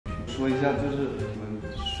说一下，就是我们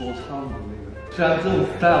说唱的那个，虽然这种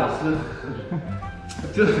style 是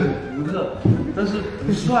就很独特，但是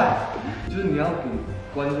不帅，就是你要给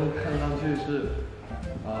观众看上去是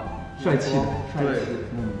帅气的，对，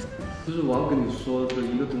就是我要跟你说的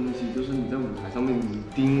一个东西，就是你在舞台上面，你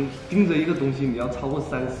盯着一个东西，你要超过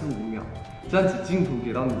3、4、5秒，这样子镜头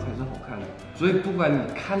给到你才是好看的。所以不管你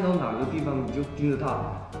看到哪个地方，你就盯着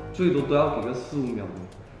它，最多都要给个4、5秒钟，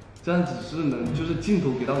这样子是能，就是镜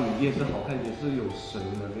头给到你也是好看，也是有神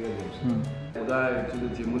的那个眼神。我在这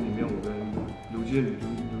个节目里面，我跟刘俊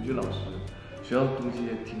老师学到的东西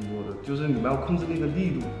也挺多的，就是你们要控制那个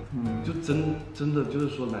力度，就真的就是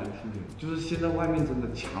说难听点，就是现在外面真的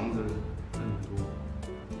强的人很多，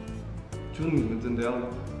就是你们真的要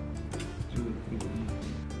就努力，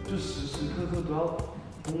就时时刻刻都要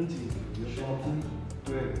绷紧，你就说到自己。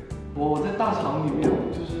对，我在大厂里面，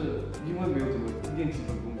就是因为没有怎么练基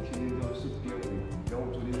本功，天天都是编舞，然后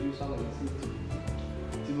我昨天去上了一次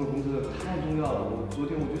基本功真的太重要了。昨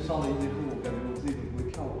天我去上了一节课，我感觉我自己很不会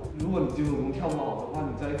跳舞。如果你基本功跳不好的话，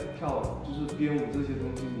你再跳就是编舞这些东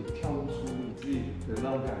西，你跳不出你自己的那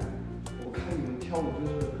种感觉。我看你们跳舞就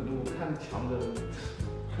是可能我看强的人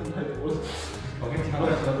看太多了，我跟强的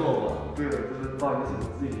合作过。对的，就是不好意思，我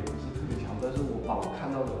自己也不是特别强，但是我把我看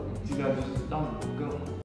到的尽量就是让你们更好。